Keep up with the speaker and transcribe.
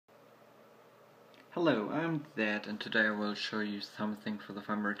Hello, I'm Dad, and today I will show you something for the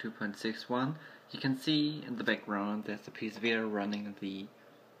Firmware 2.61. You can see in the background there's a piece of Vita running the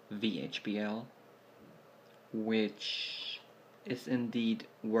VHBL, which is indeed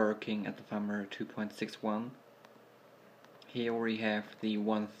working at the Firmware 2.61. Here we have the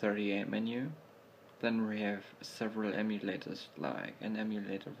 138 menu. Then we have several emulators, like an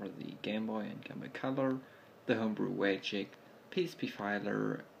emulator for the Game Boy and Game Boy Color, the homebrew Wajik, PSP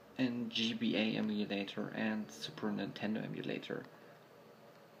filer, and GBA emulator and Super Nintendo emulator.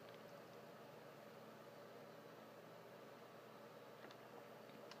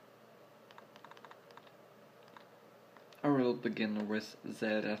 I will begin with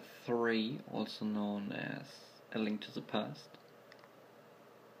Zelda 3, also known as A Link to the Past,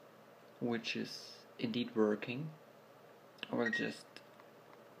 which is indeed working. I will just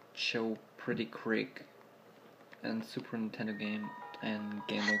show pretty quick and Super Nintendo game and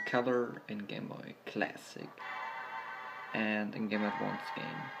Game Boy Color and Game Boy Classic and in Game Boy Advance game.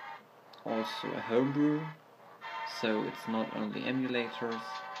 Also a homebrew, so it's not only emulators,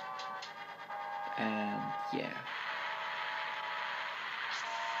 and yeah.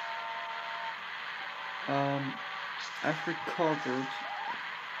 I've recorded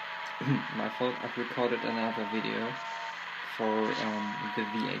my fault, I've recorded another video for the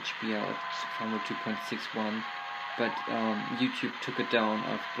VHBL Firmware 2.61, but YouTube took it down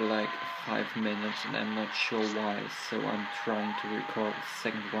after like 5 minutes and I'm not sure why, so I'm trying to record a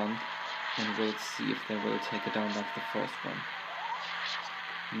second one and we'll see if they will take it down like the first one.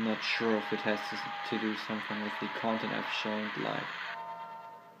 I'm not sure if it has to do something with the content I've shown, like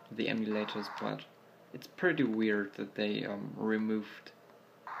the emulators, but it's pretty weird that they removed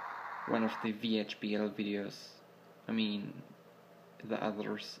one of the VHBL videos. I mean, the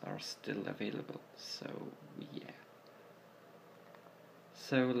others are still available, so yeah.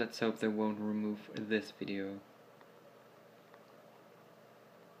 So let's hope they won't remove this video.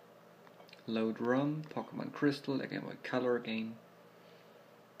 Load ROM, Pokemon Crystal, a Game Boy Color game.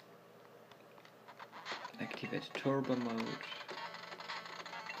 Activate turbo mode.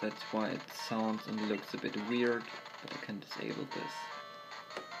 That's why it sounds and looks a bit weird, but I can disable this.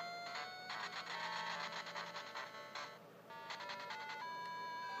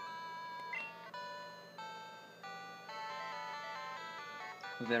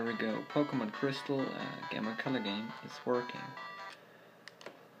 There we go, Pokemon Crystal, Game Boy Color game is working.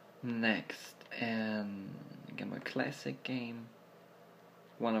 Next, Game Boy Classic game,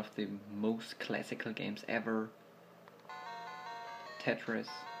 one of the most classical games ever, Tetris.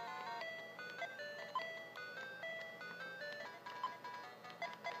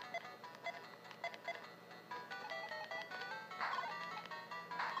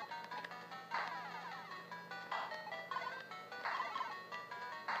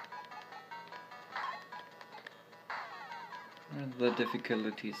 The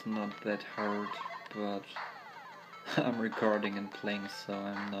difficulty is not that hard, but I'm recording and playing, so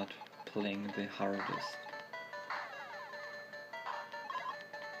I'm not playing the hardest.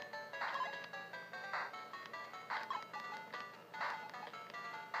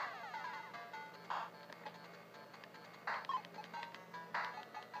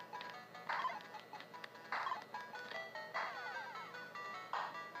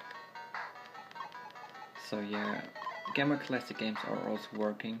 So yeah, Game Boy Classic games are also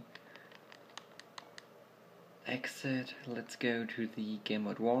working. Exit, let's go to the Game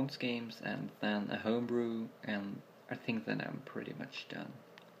Boy Advance games and then a homebrew, and I think then I'm pretty much done.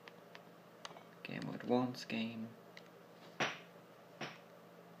 Game Boy Advance game. Oh,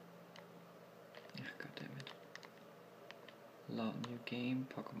 God damn it. Load new game,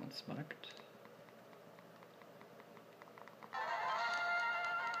 Pokemon Smart.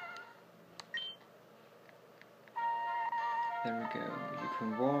 There we go, you can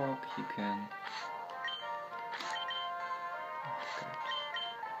walk, you can... Oh, God.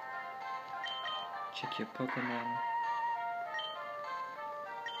 Check your Pokemon.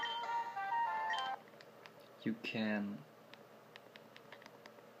 You can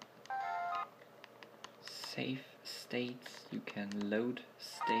save states, you can load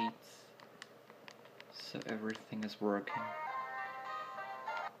states, so everything is working.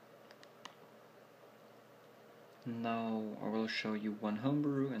 Now I will show you one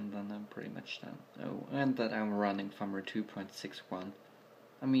homebrew and then I'm pretty much done. Oh, and that I'm running Firmware 2.61.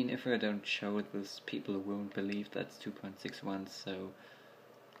 I mean, if I don't show this, people won't believe that's 2.61, so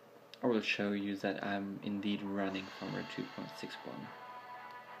I will show you that I'm indeed running Firmware 2.61.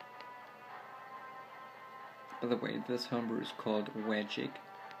 By the way, this homebrew is called Wajik.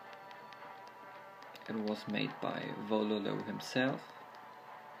 It was made by Vololo himself.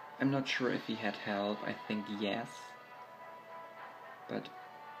 I'm not sure if he had help. I think yes, but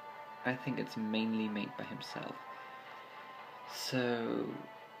I think it's mainly made by himself. So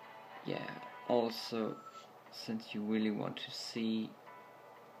yeah, also, since you really want to see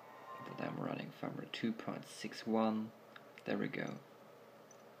that I'm running Firmware 2.61, there we go.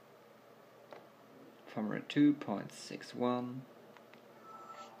 Firmware 2.61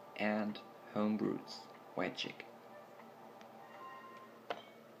 and homebrews, White.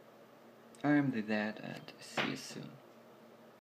 I am the Dad and see you soon.